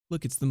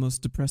Look, it's the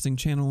most depressing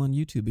channel on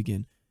YouTube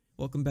again.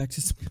 Welcome back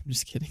to some... I'm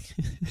just kidding.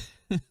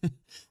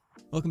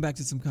 Welcome back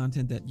to some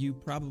content that you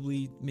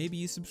probably... Maybe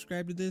you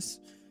subscribe to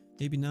this,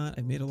 maybe not.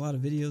 I've made a lot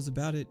of videos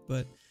about it,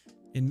 but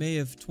in May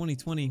of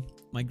 2020,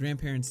 my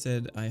grandparents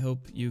said, I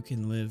hope you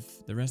can live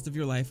the rest of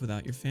your life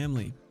without your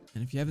family.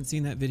 And if you haven't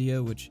seen that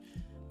video, which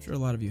I'm sure a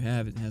lot of you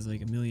have, it has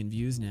like 1 million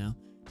views now.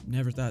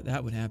 Never thought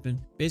that would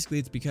happen. Basically,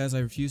 it's because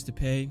I refused to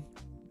pay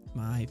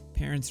my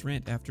parents'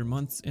 rent after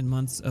months and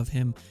months of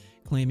him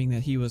claiming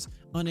that he was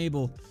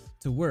unable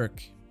to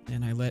work.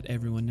 And I let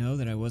everyone know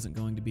that I wasn't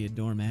going to be a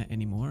doormat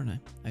anymore, and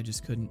I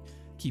just couldn't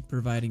keep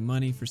providing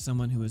money for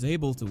someone who was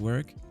able to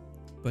work,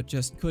 but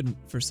just couldn't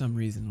for some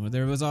reason, or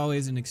there was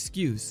always an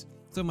excuse.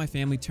 So my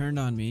family turned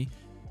on me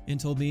and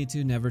told me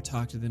to never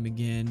talk to them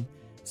again,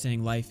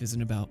 saying life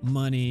isn't about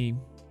money,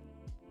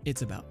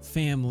 it's about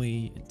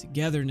family and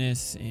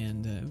togetherness,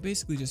 and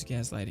basically just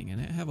gaslighting.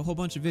 And I have a whole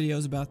bunch of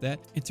videos about that.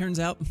 It turns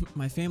out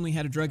my family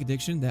had a drug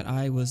addiction that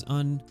I was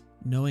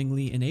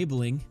unknowingly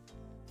enabling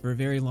for a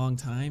very long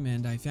time,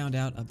 and I found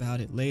out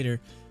about it later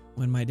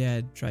when my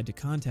dad tried to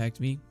contact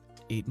me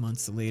 8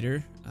 months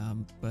later,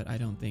 but I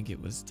don't think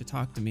it was to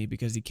talk to me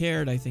because he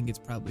cared. I think it's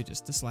probably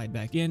just to slide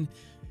back in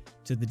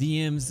to the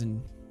DMs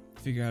and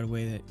figure out a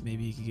way that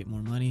maybe he could get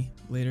more money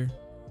later.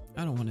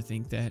 I don't want to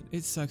think that.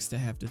 It sucks to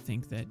have to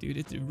think that, dude.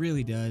 It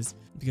really does.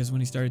 Because when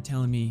he started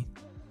telling me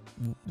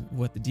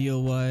what the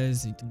deal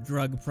was,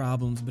 drug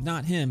problems, but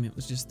not him, it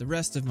was just the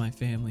rest of my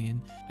family. And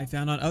I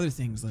found out other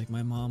things, like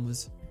my mom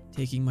was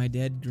taking my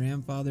dead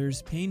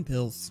grandfather's pain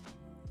pills.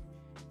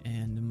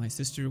 And my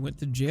sister went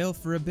to jail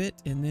for a bit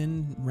and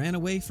then ran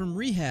away from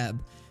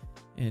rehab.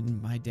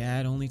 And my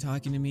dad only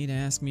talking to me to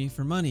ask me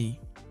for money.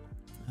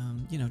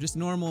 You know, just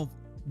normal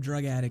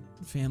drug addict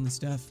family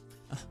stuff.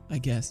 I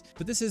guess.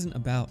 But this isn't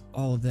about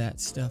all of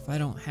that stuff. I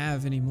don't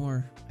have any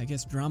more, I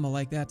guess, drama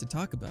like that to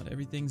talk about.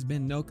 Everything's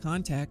been no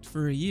contact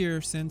for a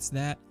year since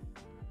that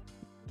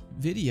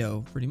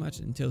video, pretty much,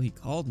 until he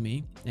called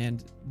me.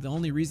 And the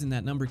only reason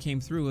that number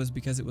came through was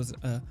because it was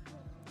a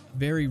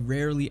very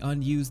rarely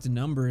unused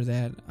number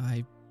that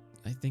I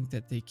think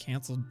that they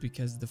canceled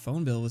because the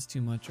phone bill was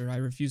too much, or I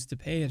refused to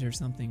pay it or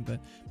something. But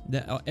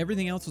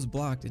everything else was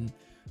blocked, and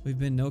we've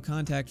been no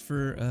contact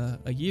for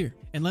a year.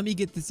 And let me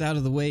get this out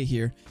of the way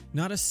here.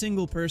 Not a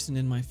single person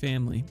in my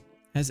family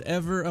has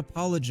ever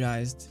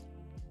apologized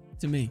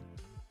to me.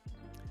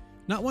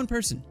 Not one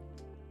person.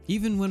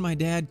 Even when my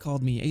dad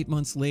called me 8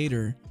 months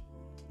later,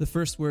 the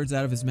first words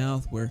out of his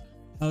mouth were,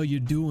 "How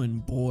you doing,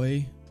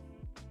 boy?"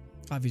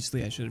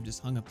 Obviously, I should have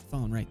just hung up the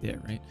phone right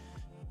there, right?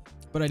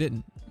 But I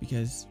didn't,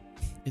 because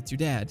it's your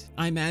dad.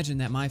 I imagine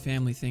that my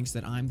family thinks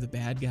that I'm the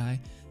bad guy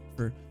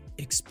for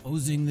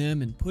exposing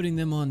them and putting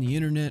them on the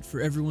internet for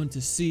everyone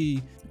to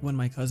see. When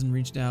my cousin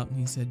reached out and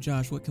he said,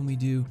 "Josh, what can we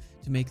do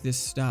to make this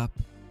stop?"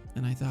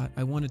 And I thought,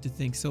 I wanted to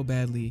think so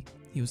badly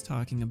he was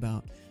talking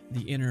about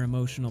the inner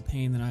emotional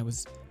pain that I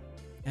was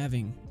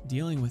having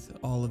dealing with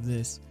all of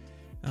this.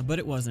 But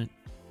it wasn't.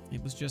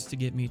 It was just to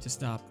get me to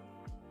stop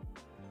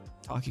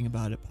talking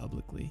about it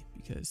publicly,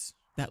 because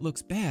that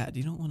looks bad.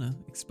 You don't want to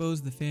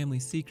expose the family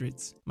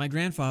secrets. My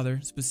grandfather,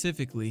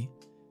 specifically,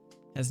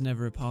 has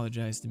never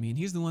apologized to me, and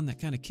he's the one that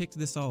kind of kicked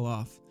this all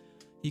off.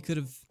 He could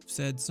have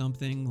said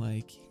something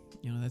like,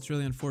 you know, that's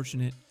really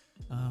unfortunate.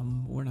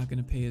 We're not going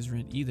to pay his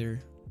rent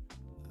either.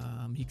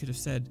 He could have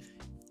said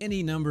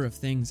any number of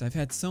things. I've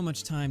had so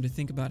much time to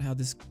think about how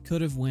this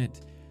could have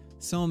went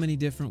so many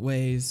different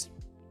ways,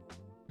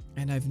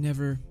 and I've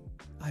never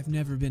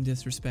been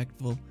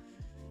disrespectful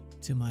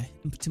to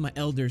my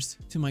elders,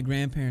 to my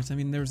grandparents. I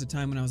mean, there was a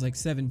time when I was like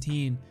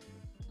 17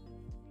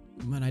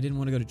 when I didn't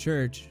want to go to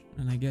church,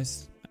 and I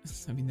guess,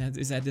 I mean,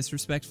 is that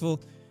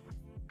disrespectful?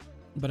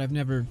 But I've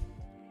never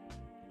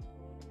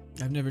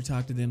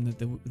talked to them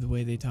the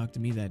way they talked to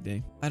me that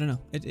day. I don't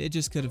know.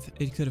 It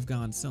could have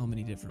gone so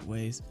many different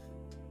ways.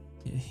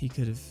 He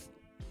could have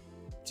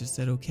just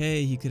said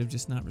okay. He could have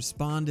just not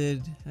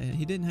responded.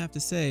 He didn't have to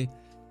say,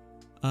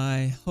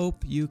 "I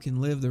hope you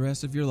can live the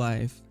rest of your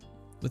life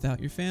without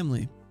your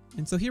family."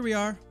 And so here we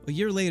are, a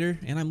year later,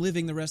 and I'm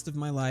living the rest of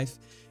my life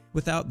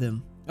without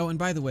them. Oh, and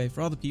by the way,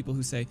 for all the people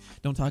who say,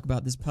 don't talk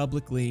about this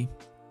publicly,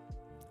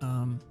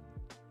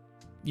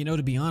 you know,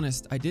 to be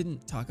honest, I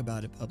didn't talk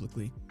about it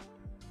publicly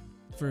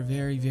for a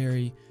very,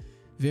 very,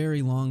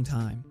 very long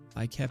time.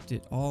 I kept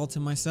it all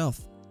to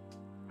myself.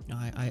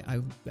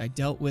 I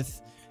dealt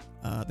with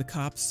the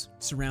cops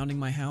surrounding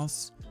my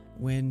house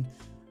when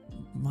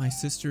my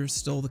sister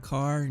stole the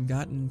car and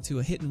got into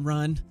a hit and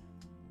run,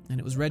 and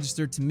it was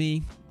registered to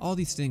me. All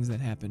these things that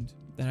happened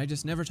that I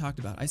just never talked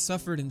about. I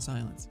suffered in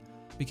silence,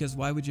 because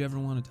why would you ever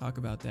want to talk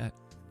about that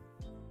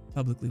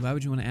publicly? Why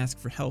would you want to ask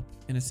for help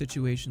in a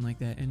situation like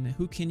that? And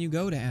who can you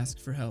go to ask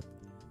for help?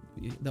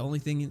 The only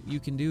thing you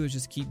can do is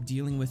just keep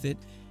dealing with it.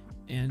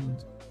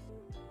 And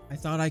I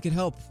thought I could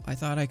help. I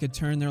thought I could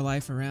turn their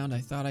life around. I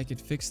thought I could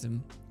fix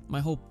them. My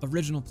whole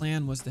original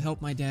plan was to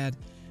help my dad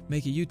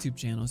make a YouTube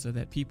channel so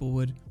that people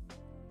would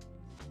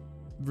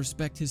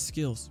respect his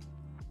skills,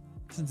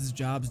 since his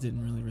jobs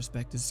didn't really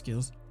respect his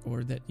skills.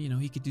 or that, you know,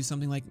 he could do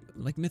something like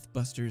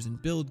Mythbusters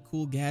and build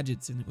cool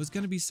gadgets, and it was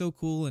going to be so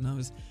cool. And I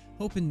was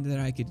hoping that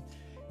I could,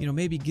 you know,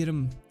 maybe get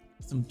him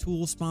some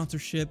tool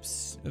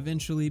sponsorships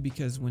eventually,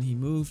 because when he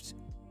moved,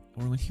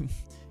 or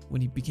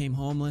when he became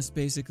homeless,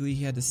 basically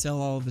he had to sell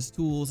all of his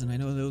tools, and I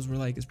know those were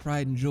like his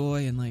pride and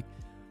joy. And like,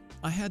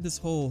 I had this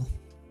whole,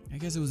 I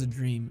guess it was a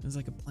dream, it was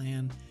like a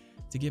plan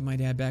to get my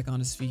dad back on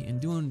his feet and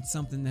doing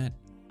something that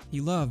he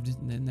loved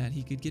and that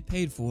he could get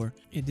paid for.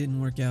 It didn't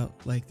work out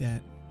like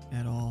that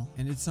at all.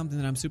 And it's something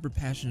that I'm super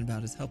passionate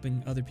about, is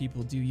helping other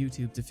people do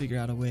YouTube, to figure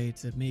out a way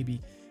to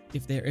maybe,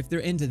 if they're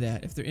into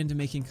that, if they're into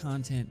making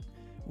content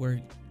where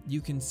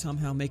you can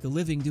somehow make a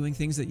living doing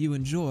things that you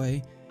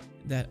enjoy,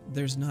 that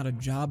there's not a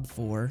job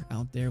for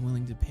out there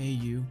willing to pay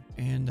you.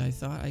 And I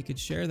thought I could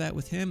share that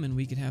with him, and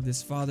we could have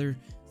this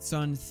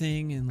father-son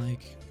thing. And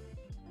like,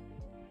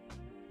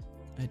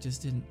 it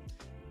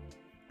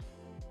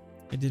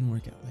didn't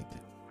work out like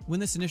that. When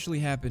this initially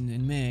happened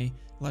in May,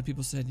 a lot of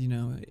people said, you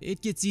know,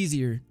 it gets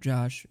easier,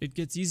 Josh. It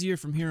gets easier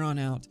from here on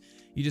out.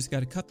 You just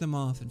got to cut them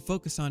off and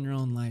focus on your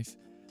own life.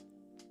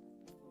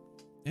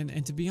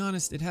 And to be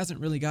honest, it hasn't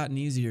really gotten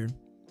easier.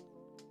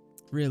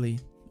 Really.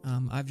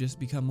 I've just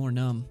become more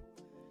numb,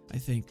 I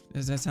think.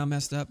 Does that sound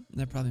messed up?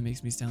 That probably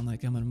makes me sound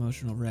like I'm an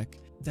emotional wreck.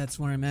 That's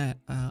where I'm at.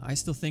 I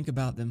still think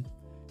about them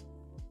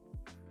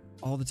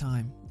all the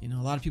time. You know,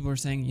 a lot of people are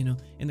saying, you know,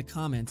 in the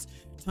comments,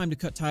 time to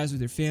cut ties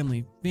with your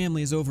family.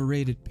 Family is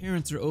overrated.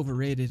 Parents are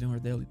overrated. Or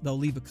they'll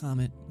leave a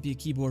comment, be a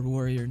keyboard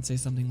warrior, and say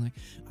something like,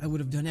 I would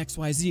have done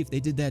XYZ if they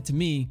did that to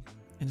me.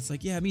 And it's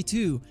like, yeah, me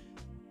too.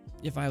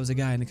 If I was a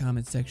guy in the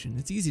comments section.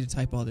 It's easy to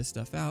type all this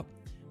stuff out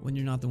when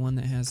you're not the one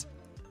that has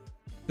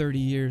 30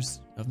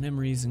 years of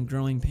memories and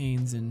growing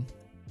pains and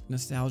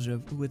nostalgia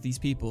with these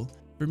people.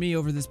 For me,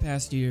 over this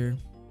past year,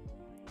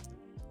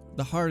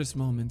 the hardest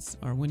moments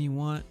are when you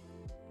want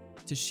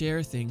to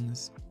share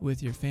things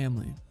with your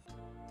family,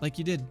 like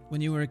you did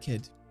when you were a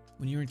kid,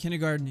 when you were in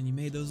kindergarten and you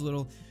made those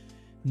little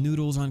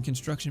noodles on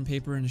construction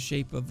paper in the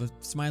shape of a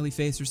smiley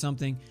face or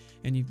something,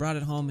 and you brought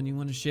it home and you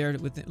want to share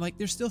it with them. Like,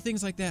 there's still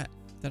things like that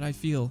that I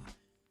feel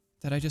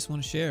that I just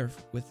want to share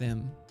with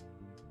them,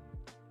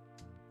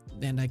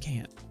 and I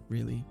can't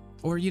really.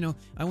 Or, you know,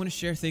 I want to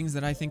share things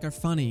that I think are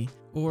funny,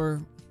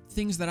 or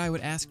things that I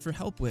would ask for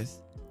help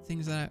with,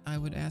 things that I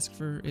would ask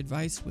for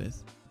advice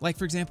with. Like,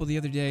 for example, the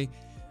other day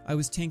I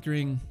was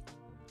tinkering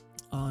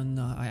on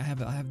I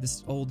have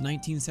this old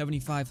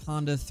 1975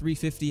 Honda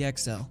 350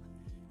 XL.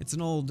 It's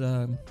an old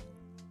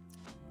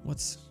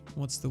what's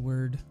the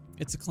word?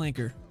 It's a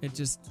clanker. It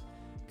just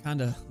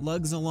kind of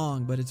lugs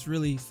along, but it's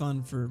really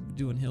fun for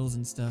doing hills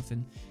and stuff.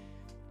 And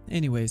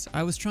anyways,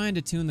 I was trying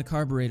to tune the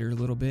carburetor a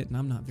little bit, and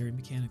I'm not very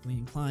mechanically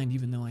inclined,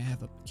 even though I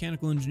have a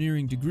mechanical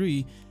engineering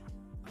degree.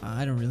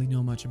 I don't really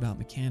know much about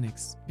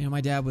mechanics. You know,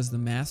 my dad was the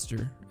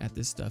master at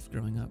this stuff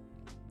growing up.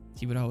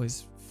 He would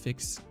always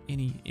fix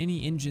any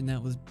engine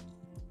that was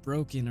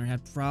broken or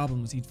had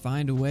problems. He'd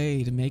find a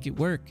way to make it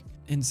work.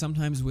 And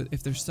sometimes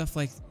if there's stuff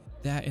like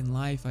that in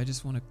life, I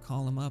just want to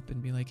call him up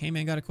and be like, hey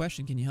man, got a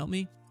question, can you help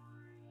me?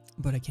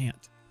 But I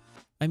can't.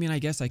 I mean, I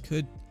guess I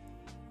could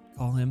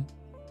call him,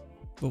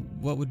 but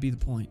what would be the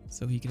point?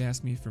 So he could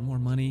ask me for more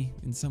money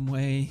in some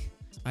way.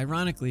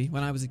 Ironically,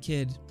 when I was a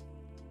kid,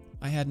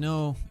 I had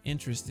no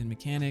interest in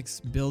mechanics,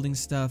 building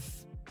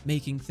stuff,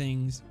 making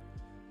things.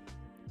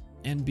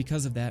 And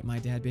because of that, my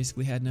dad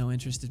basically had no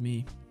interest in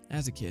me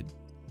as a kid.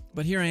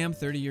 But here I am,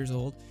 30 years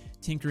old,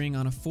 tinkering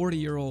on a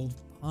 40-year-old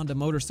Honda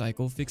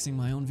motorcycle, fixing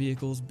my own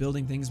vehicles,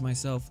 building things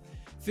myself,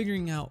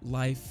 figuring out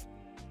life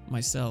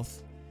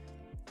myself.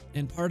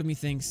 And part of me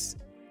thinks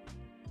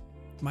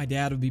my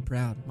dad would be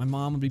proud, my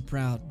mom would be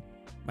proud,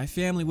 my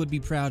family would be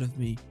proud of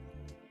me.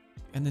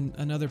 And then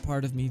another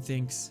part of me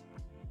thinks,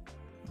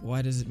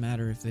 why does it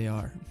matter if they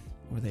are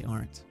or they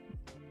aren't?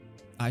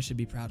 I should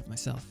be proud of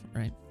myself,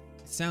 right?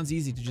 It sounds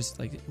easy to just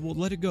like, well,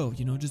 let it go,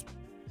 you know, just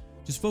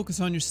focus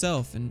on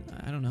yourself. And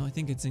I don't know, I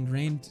think it's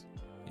ingrained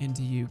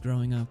into you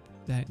growing up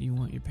that you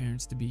want your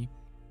parents to be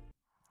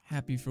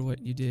happy for what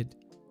you did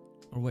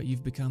or what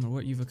you've become or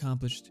what you've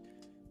accomplished.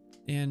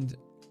 And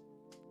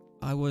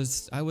I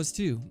was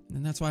too,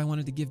 and that's why I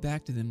wanted to give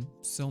back to them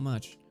so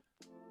much.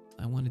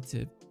 I wanted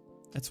to.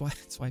 That's why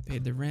I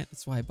paid their rent.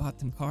 That's why I bought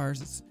them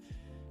cars.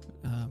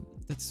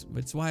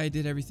 That's why I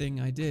did everything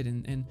I did.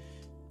 And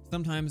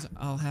sometimes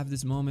I'll have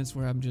these moments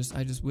where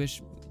I just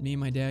wish me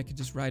and my dad could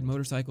just ride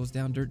motorcycles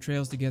down dirt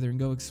trails together and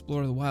go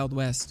explore the Wild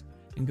West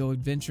and go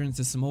adventure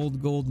into some old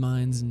gold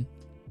mines and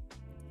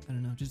I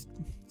don't know, just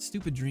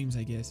stupid dreams,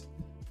 I guess.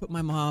 Put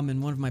my mom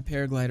in one of my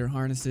paraglider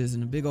harnesses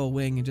and a big old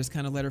wing and just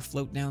kind of let her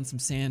float down some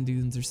sand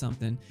dunes or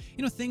something.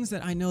 You know, things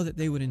that I know that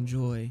they would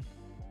enjoy.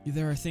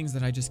 There are things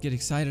that I just get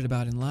excited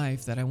about in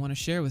life that I want to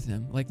share with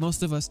them, like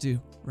most of us do,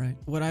 right?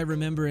 What I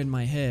remember in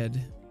my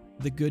head,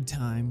 the good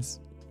times,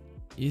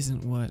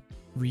 isn't what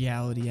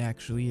reality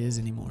actually is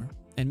anymore.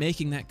 And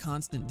making that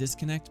constant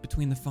disconnect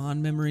between the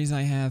fond memories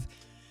I have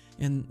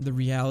and the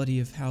reality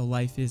of how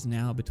life is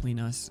now between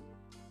us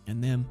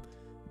and them,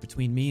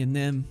 between me and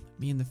them,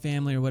 me and the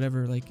family or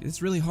whatever, like,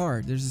 it's really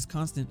hard. There's this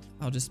constant,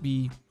 I'll just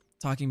be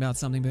talking about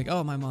something, like,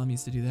 oh, my mom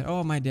used to do that.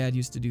 Oh, my dad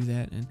used to do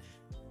that. And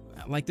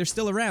like, they're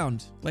still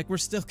around. Like, we're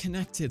still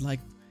connected. Like,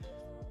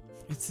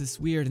 it's this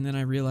weird. And then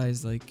I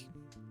realized, like,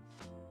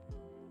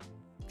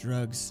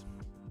 drugs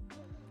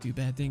do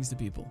bad things to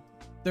people.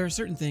 There are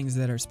certain things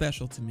that are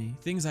special to me.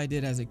 Things I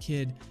did as a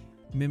kid,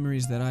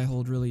 memories that I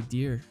hold really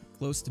dear,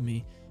 close to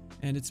me.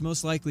 And it's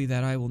most likely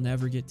that I will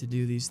never get to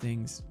do these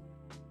things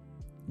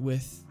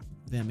with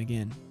them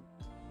again.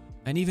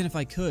 And even if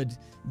I could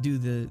do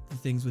the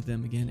things with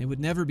them again, it would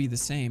never be the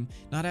same.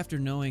 Not after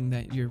knowing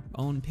that your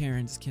own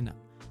parents can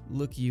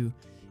look you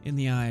in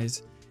the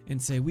eyes and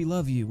say, we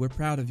love you, we're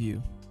proud of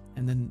you,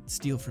 and then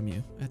steal from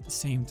you at the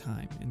same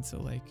time. And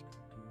so, like,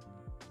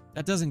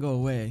 that doesn't go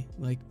away.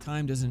 Like,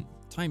 time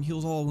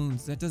heals all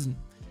wounds.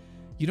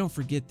 You don't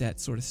forget that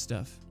sort of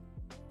stuff.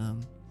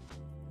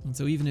 And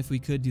so even if we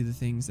could do the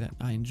things that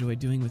I enjoyed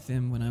doing with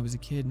them when I was a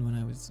kid and when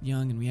I was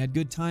young and we had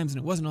good times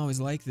and it wasn't always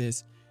like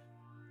this,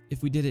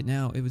 if we did it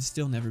now, it would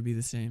still never be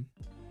the same.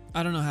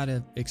 I don't know how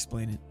to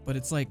explain it, but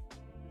it's like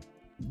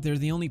they're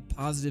the only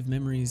positive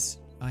memories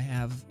I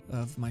have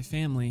of my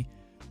family.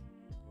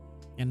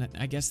 And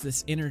I guess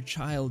this inner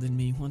child in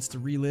me wants to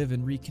relive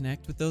and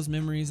reconnect with those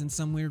memories in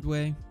some weird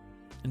way.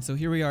 And so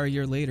here we are a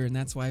year later, and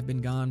that's why I've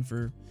been gone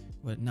for,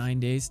 9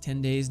 days,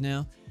 10 days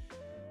now.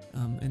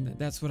 And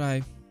that's what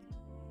I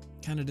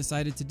kind of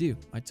decided to do.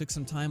 I took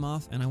some time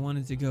off and I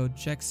wanted to go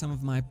check some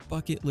of my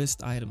bucket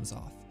list items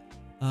off.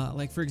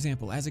 Like, for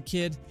example, as a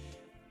kid,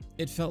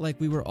 it felt like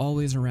we were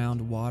always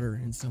around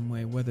water in some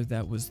way, whether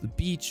that was the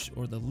beach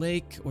or the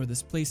lake or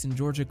this place in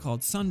Georgia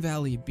called Sun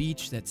Valley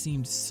Beach that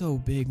seemed so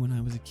big when I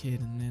was a kid.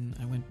 And then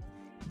I went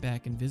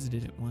back and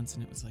visited it once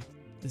and it was like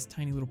this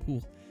tiny little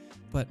pool.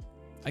 But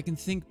I can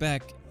think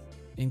back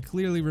and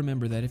clearly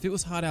remember that if it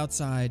was hot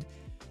outside,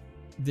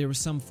 there was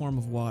some form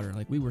of water.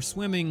 Like, we were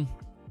swimming,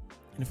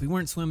 and if we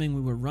weren't swimming,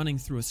 we were running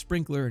through a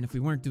sprinkler, and if we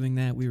weren't doing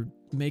that, we were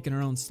making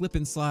our own slip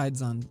and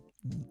slides on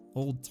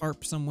old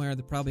tarp somewhere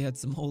that probably had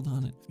some mold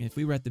on it. If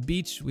we were at the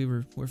beach, we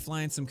were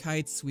flying some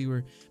kites, we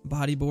were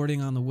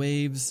bodyboarding on the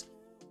waves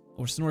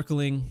or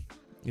snorkeling.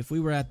 If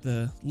we were at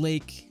the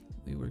lake,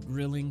 we were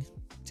grilling,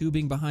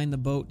 tubing behind the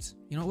boat.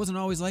 You know, it wasn't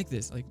always like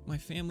this. Like, my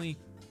family,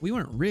 we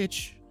weren't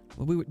rich.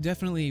 Well, we were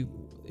definitely,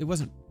 it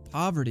wasn't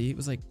poverty. It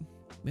was like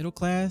middle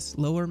class,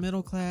 lower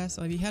middle class.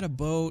 Like, we had a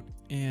boat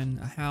and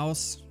a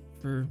house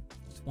for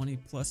 20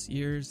 plus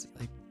years,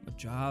 like a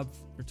job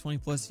for 20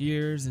 plus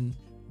years, and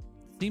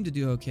seemed to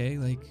do okay.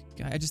 Like,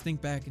 I just think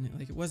back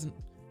and it wasn't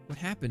what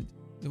happened.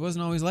 It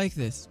wasn't always like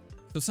this.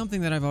 So something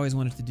that I've always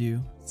wanted to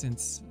do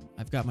since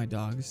I've got my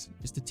dogs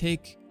is to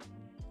take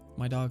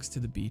my dogs to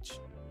the beach.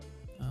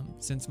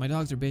 Since my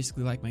dogs are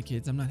basically like my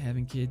kids, I'm not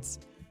having kids.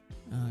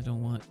 I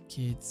don't want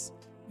kids.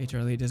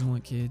 HRLA doesn't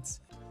want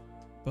kids.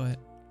 But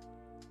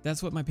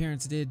that's what my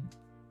parents did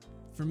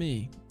for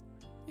me.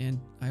 And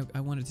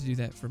I wanted to do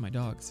that for my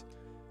dogs.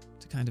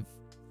 To kind of,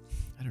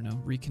 I don't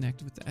know,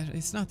 reconnect with that.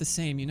 It's not the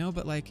same, you know,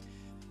 but like,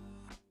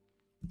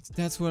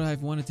 that's what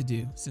I've wanted to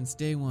do since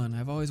day one.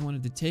 I've always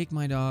wanted to take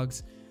my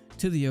dogs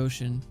to the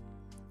ocean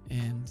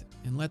and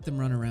let them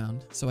run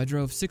around. So I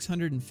drove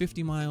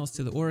 650 miles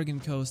to the Oregon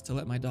coast to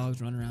let my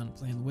dogs run around and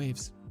play in the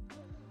waves.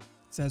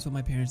 So that's what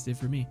my parents did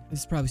for me.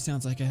 This probably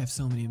sounds like I have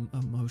so many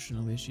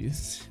emotional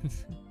issues.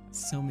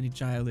 So many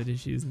childhood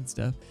issues and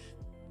stuff.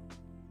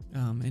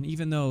 And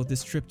even though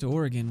this trip to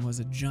Oregon was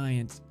a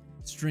giant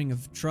string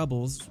of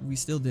troubles, we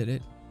still did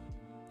it.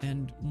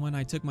 And when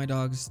I took my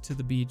dogs to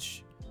the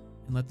beach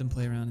and let them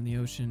play around in the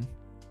ocean,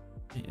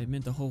 it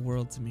meant the whole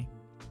world to me.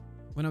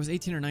 When I was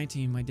 18 or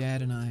 19, my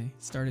dad and I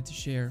started to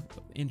share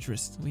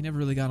interests. We never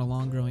really got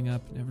along growing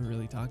up, never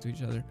really talked to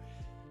each other.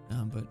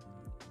 But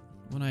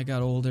when I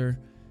got older,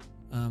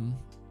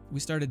 we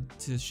started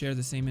to share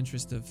the same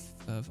interest of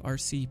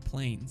RC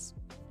planes,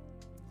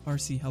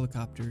 RC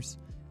helicopters.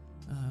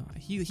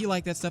 He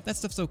liked that stuff. That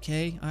stuff's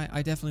okay.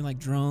 I definitely like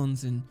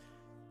drones and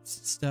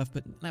stuff,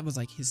 but that was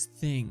like his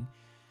thing.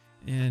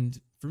 And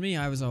for me,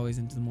 I was always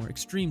into the more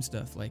extreme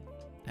stuff, like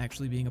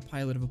actually being a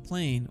pilot of a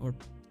plane or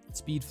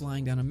speed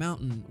flying down a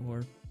mountain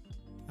or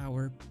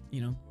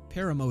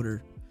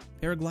paramotor,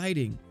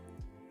 paragliding.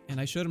 And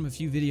I showed him a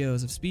few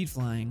videos of speed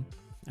flying.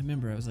 I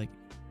remember I was like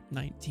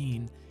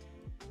 19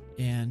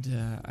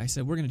 and I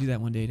said, we're going to do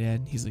that one day,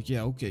 Dad. He's like,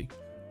 yeah,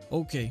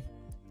 okay.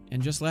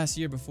 And just last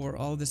year before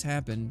all of this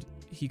happened,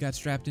 he got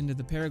strapped into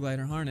the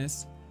paraglider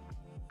harness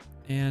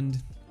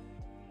and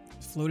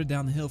floated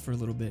down the hill for a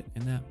little bit.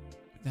 And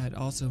that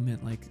also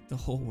meant like the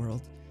whole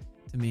world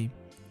to me.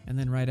 And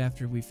then right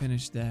after we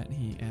finished that,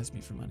 he asked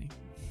me for money.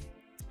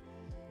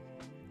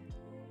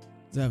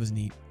 That was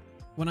neat.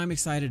 When I'm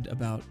excited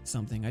about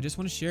something, I just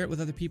want to share it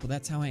with other people.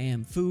 That's how I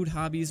am. Food,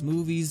 hobbies,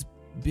 movies,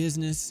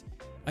 business.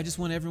 I just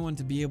want everyone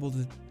to be able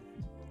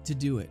to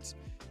do it.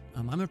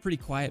 I'm a pretty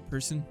quiet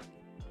person.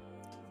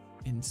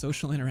 In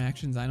social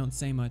interactions, I don't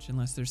say much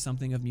unless there's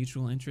something of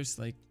mutual interest.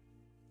 Like,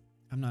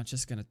 I'm not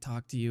just going to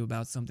talk to you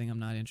about something I'm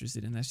not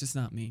interested in. That's just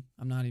not me.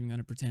 I'm not even going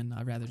to pretend.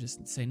 I'd rather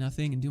just say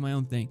nothing and do my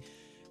own thing.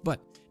 But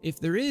if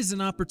there is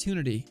an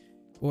opportunity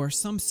or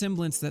some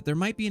semblance that there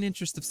might be an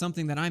interest of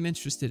something that I'm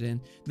interested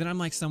in, then I'm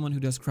like someone who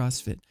does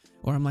CrossFit,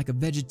 or I'm like a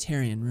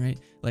vegetarian, right?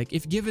 Like,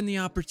 if given the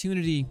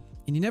opportunity,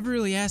 and you never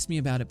really asked me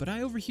about it, but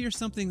I overhear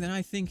something that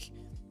I think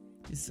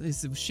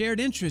is of shared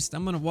interest,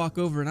 I'm gonna walk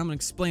over and I'm gonna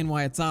explain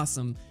why it's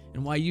awesome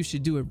and why you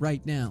should do it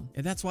right now.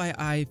 And that's why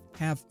I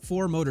have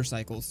 4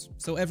 motorcycles,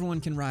 so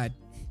everyone can ride.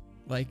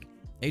 Like,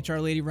 HR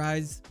Lady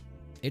rides,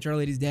 HR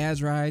Lady's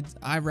dad rides,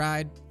 I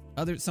ride,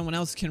 someone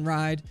else can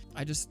ride.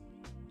 I just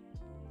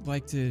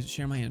like to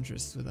share my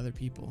interests with other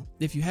people.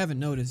 If you haven't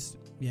noticed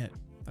yet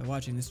by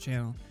watching this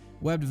channel,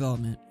 web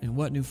development and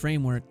what new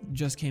framework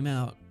just came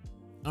out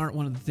aren't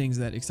one of the things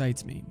that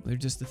excites me. They're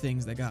just the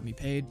things that got me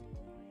paid.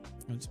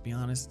 Let's be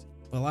honest.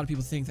 But a lot of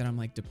people think that I'm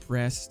like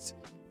depressed.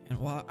 And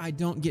while I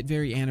don't get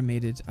very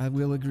animated, I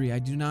will agree,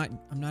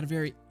 I'm not a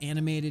very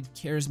animated,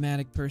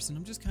 charismatic person.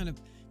 I'm just kind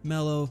of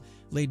mellow,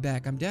 laid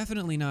back. I'm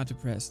definitely not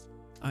depressed.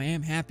 I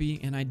am happy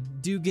and I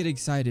do get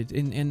excited,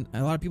 and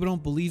a lot of people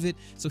don't believe it.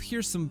 So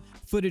here's some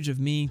footage of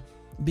me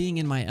being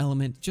in my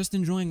element, just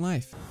enjoying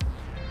life.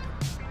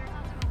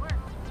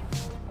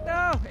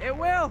 No, it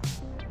will.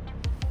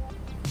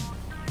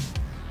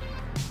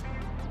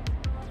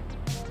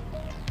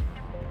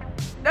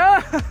 No.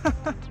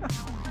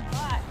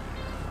 What?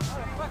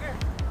 Motherfucker.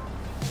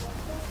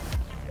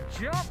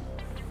 Jump.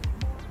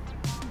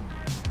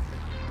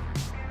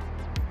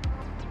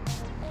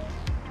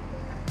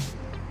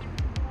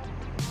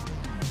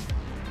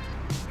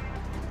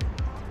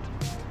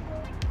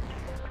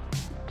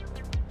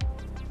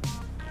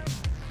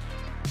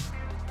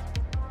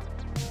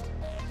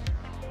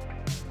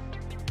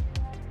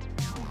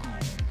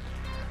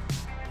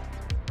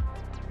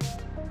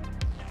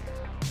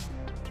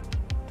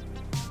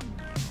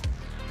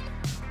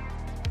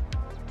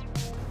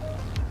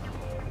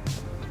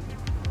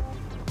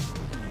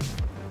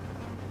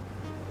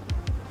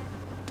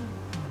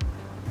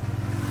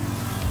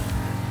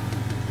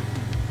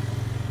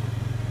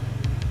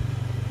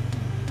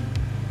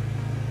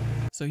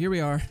 So here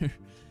we are,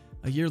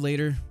 a year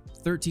later,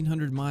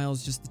 1,300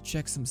 miles just to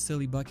check some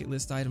silly bucket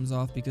list items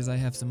off because I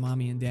have some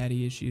mommy and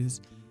daddy issues.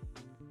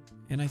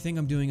 And I think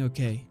I'm doing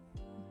okay.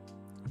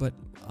 But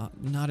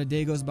not a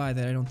day goes by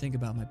that I don't think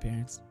about my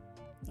parents.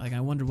 Like,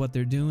 I wonder what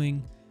they're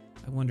doing.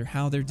 I wonder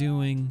how they're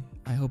doing.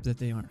 I hope that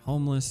they aren't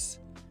homeless.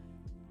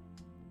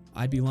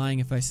 I'd be lying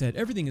if I said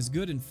everything is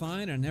good and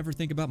fine and I never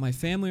think about my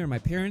family or my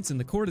parents and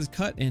the cord is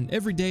cut and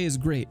every day is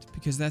great,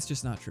 because that's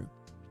just not true.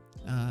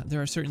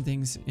 There are certain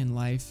things in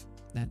life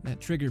that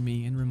trigger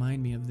me and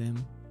remind me of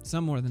them,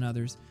 some more than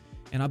others,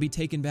 and I'll be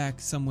taken back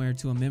somewhere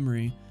to a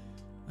memory,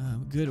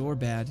 good or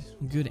bad,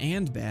 good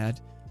and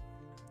bad,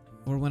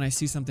 or when I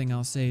see something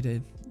I'll say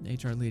to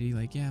HR Lady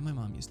like, yeah, my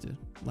mom used to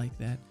like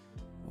that,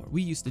 or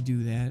we used to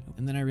do that,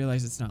 and then I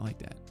realize it's not like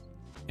that.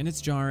 And it's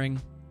jarring,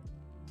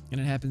 and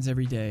it happens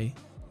every day,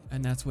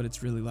 and that's what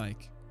it's really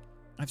like.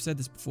 I've said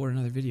this before in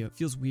another video, it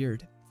feels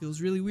weird. It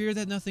feels really weird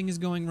that nothing is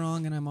going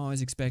wrong and I'm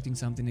always expecting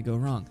something to go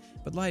wrong.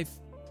 But life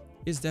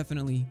is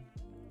definitely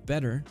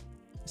better.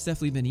 It's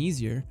definitely been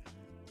easier,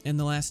 and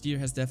the last year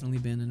has definitely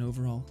been an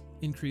overall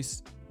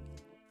increase.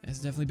 It's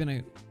definitely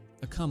been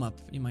a come up,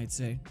 you might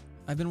say.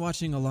 I've been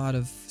watching a lot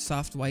of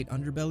Soft White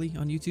Underbelly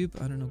on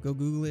YouTube. I don't know, go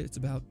Google it. It's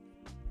about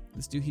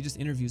this dude. He just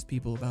interviews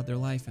people about their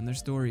life and their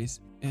stories,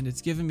 and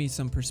it's given me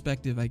some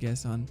perspective, I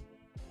guess, on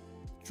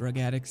drug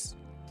addicts.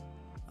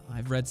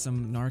 I've read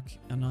some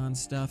Narc-Anon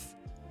stuff,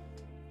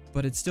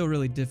 but it's still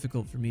really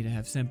difficult for me to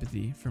have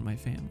sympathy for my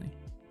family.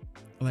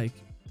 Like,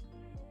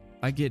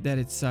 I get that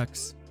it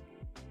sucks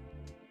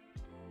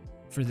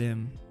for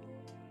them,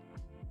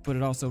 but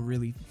it also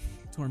really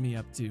tore me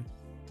up too.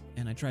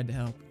 And I tried to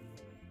help.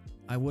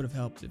 I would have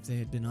helped if they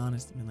had been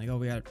honest. I mean, like, oh,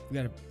 we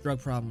got a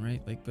drug problem,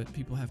 right? Like, but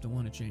people have to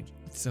want to change.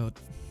 So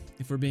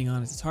if we're being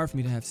honest, it's hard for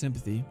me to have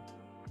sympathy.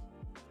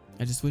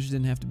 I just wish it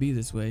didn't have to be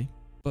this way.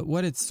 But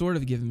what it's sort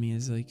of given me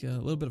is like a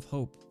little bit of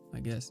hope, I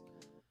guess.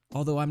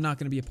 Although I'm not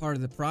going to be a part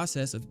of the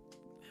process of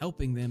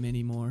helping them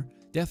anymore.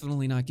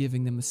 Definitely not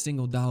giving them a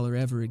single dollar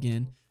ever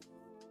again.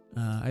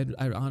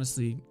 I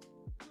honestly,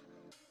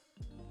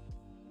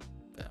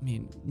 I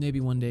mean, maybe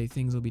one day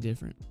things will be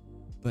different,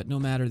 but no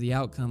matter the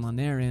outcome on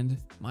their end,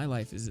 my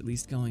life is at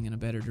least going in a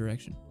better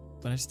direction.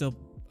 But I still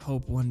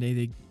hope one day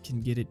they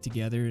can get it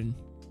together and,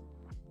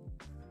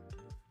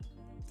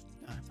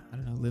 I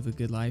don't know, live a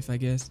good life, I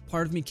guess.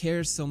 Part of me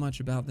cares so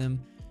much about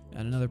them,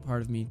 and another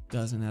part of me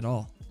doesn't at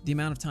all. The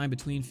amount of time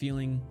between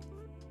feeling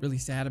really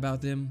sad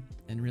about them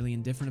and really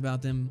indifferent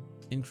about them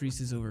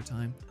increases over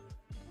time.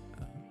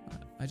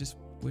 I just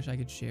wish I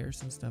could share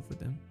some stuff with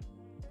them.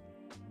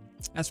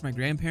 As for my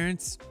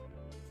grandparents,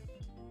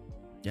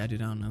 yeah,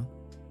 dude, I don't know.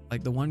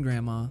 Like the one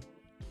grandma,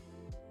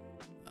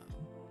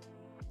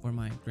 where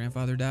my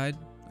grandfather died,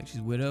 like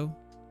she's a widow,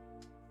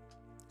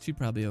 she'd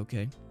probably be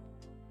okay.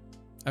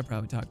 I'd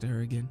probably talk to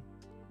her again.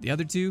 The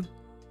other two,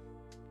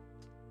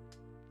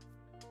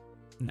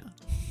 no.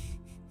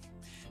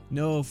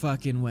 No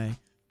fucking way.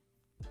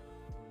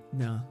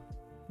 No.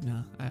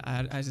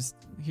 I just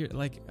hear,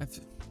 like,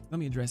 let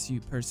me address you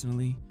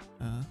personally,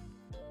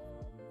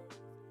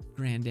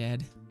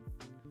 Granddad.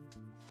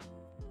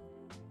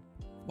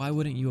 Why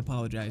wouldn't you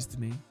apologize to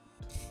me?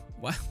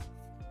 Why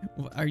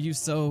are you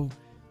so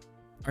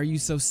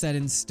set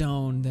in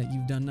stone that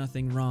you've done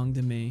nothing wrong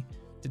to me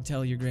to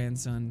tell your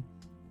grandson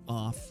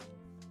off?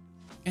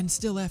 And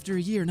still after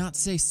a year not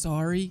say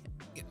sorry?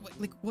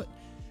 Like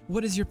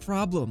what is your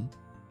problem?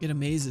 It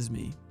amazes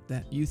me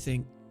that you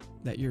think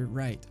that you're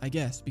right, I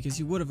guess, because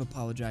you would have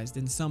apologized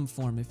in some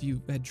form if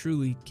you had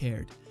truly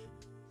cared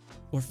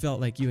or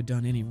felt like you had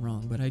done any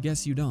wrong, but I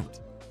guess you don't.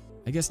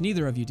 I guess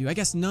neither of you do. I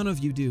guess none of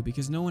you do,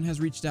 because no one has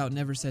reached out and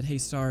ever said, hey,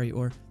 sorry,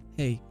 or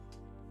hey,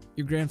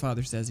 your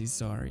grandfather says he's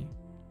sorry,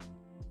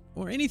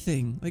 or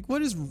anything. Like,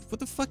 what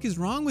the fuck is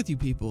wrong with you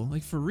people?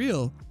 Like, for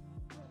real.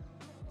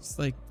 It's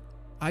like,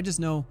 I just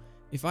know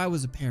if I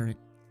was a parent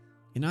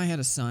and I had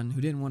a son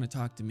who didn't want to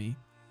talk to me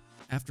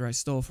after I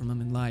stole from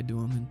him and lied to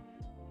him and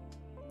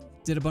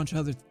did a bunch of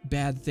other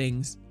bad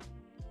things,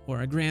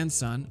 or a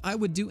grandson, I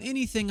would do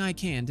anything I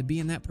can to be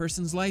in that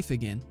person's life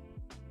again.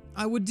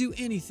 I would do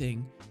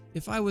anything.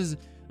 If I was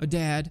a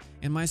dad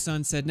and my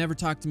son said, never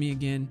talk to me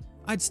again,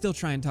 I'd still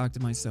try and talk to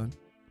my son.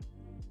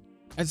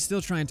 I'd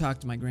still try and talk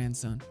to my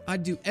grandson.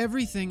 I'd do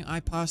everything I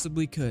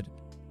possibly could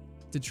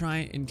to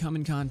try and come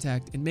in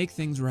contact and make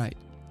things right.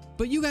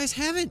 But you guys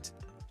haven't.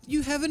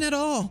 You haven't at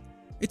all.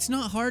 It's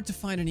not hard to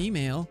find an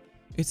email.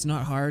 It's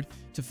not hard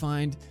to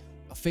find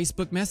a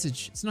Facebook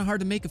message. It's not hard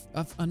to make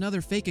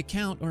another fake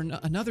account or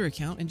another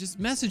account and just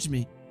message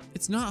me.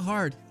 It's not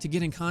hard to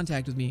get in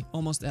contact with me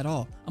almost at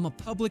all. I'm a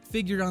public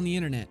figure on the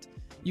internet.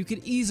 You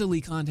could easily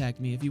contact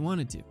me if you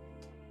wanted to.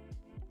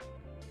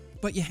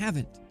 But you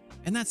haven't.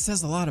 And that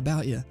says a lot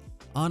about you,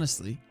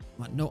 honestly.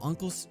 No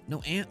uncles,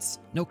 no aunts,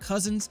 no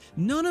cousins,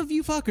 none of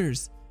you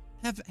fuckers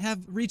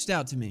have reached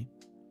out to me.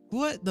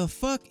 What the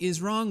fuck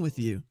is wrong with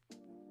you?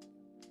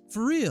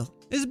 For real.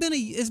 It's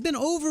been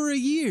over a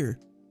year.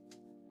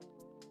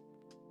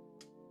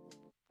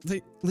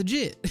 Like,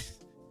 legit.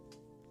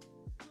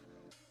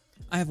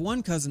 I have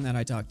one cousin that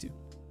I talk to,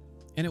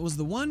 and it was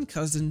the one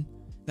cousin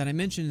that I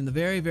mentioned in the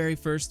very, very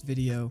first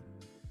video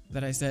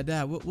that I said,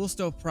 we'll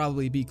still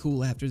probably be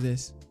cool after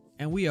this.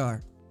 And we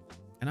are.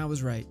 And I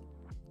was right.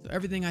 So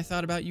everything I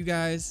thought about you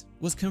guys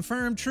was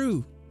confirmed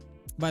true.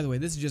 By the way,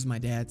 this is just my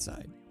dad's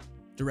side.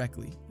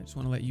 Directly. I just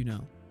want to let you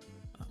know.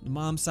 The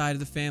mom's side of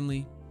the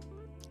family,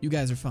 you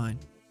guys are fine.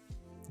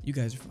 You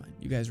guys are fine.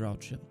 You guys are all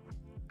chill.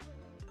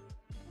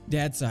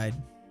 Dad's side,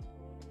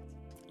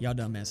 y'all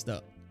done messed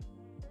up.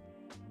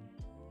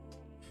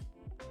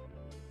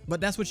 But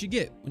that's what you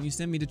get when you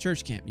send me to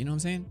church camp. You know what I'm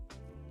saying?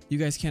 You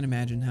guys can't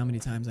imagine how many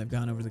times I've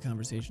gone over the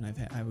conversation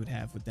I would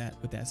have with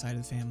that side of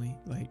the family.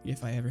 Like,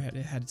 if I ever had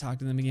to talk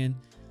to them again.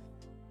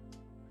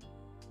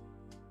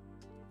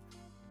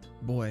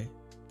 Boy,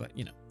 but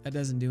you know, that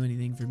doesn't do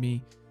anything for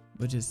me,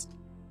 but just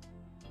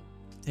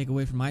take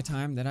away from my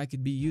time that I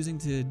could be using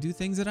to do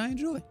things that I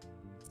enjoy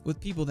with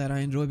people that I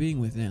enjoy being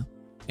with now.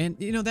 And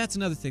you know, that's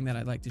another thing that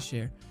I'd like to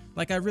share.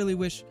 Like, I really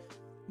wish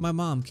my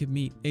mom could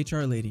meet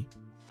HR Lady,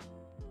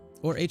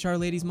 or HR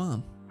Lady's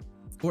mom,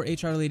 or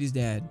HR Lady's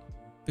dad,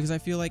 because I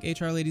feel like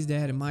HR Lady's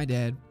dad and my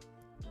dad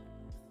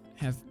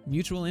have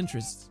mutual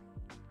interests.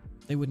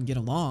 They wouldn't get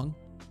along,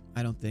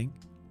 I don't think,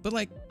 but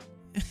like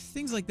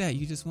things like that,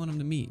 you just want them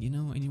to meet, you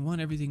know, and you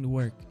want everything to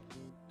work.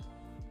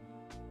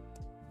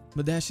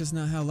 But that's just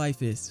not how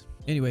life is.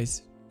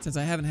 Anyways, since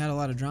I haven't had a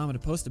lot of drama to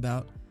post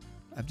about,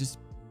 I've just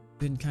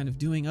been kind of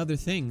doing other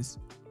things,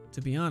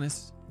 to be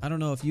honest. I don't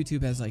know if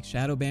YouTube has like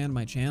shadow banned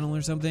my channel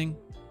or something,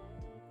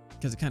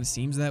 because it kind of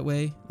seems that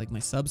way. Like, my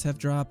subs have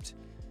dropped,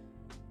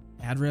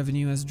 ad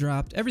revenue has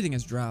dropped, everything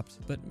has dropped,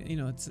 but you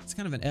know, it's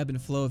kind of an ebb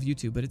and flow of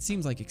YouTube, but it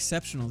seems like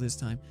exceptional this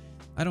time.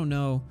 I don't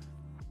know.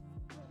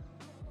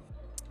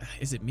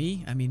 Is it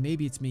me? I mean,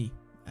 maybe it's me.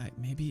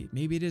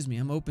 Maybe it is me.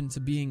 I'm open to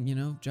being, you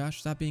know,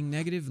 Josh, stop being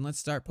negative and let's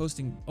start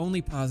posting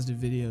only positive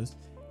videos.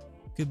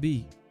 Could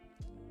be.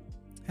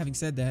 Having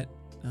said that,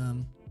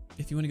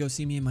 if you want to go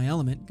see me in my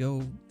element,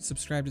 go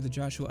subscribe to the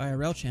Joshua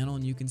IRL channel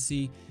and you can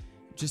see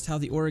just how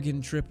the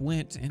Oregon trip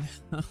went and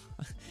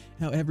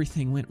how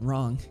everything went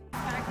wrong.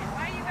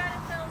 Why you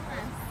gotta film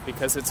this?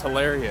 Because it's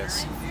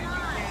hilarious. It's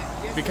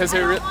not. Because I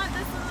don't want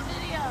this in the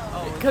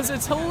video. Because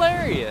it's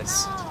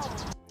hilarious. No.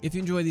 If you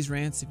enjoy these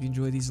rants, if you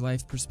enjoy these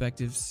life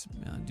perspectives,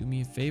 do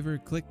me a favor,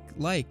 click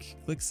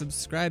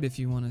subscribe if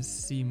you want to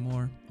see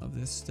more of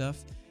this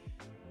stuff.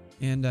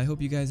 And I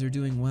hope you guys are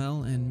doing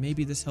well, and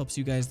maybe this helps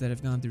you guys that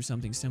have gone through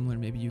something similar.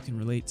 Maybe you can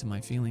relate to my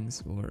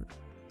feelings or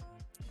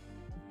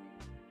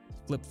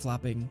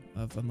flip-flopping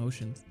of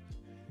emotions.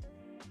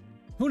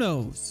 Who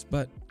knows?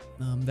 But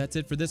that's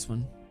it for this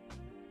one.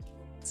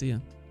 See ya.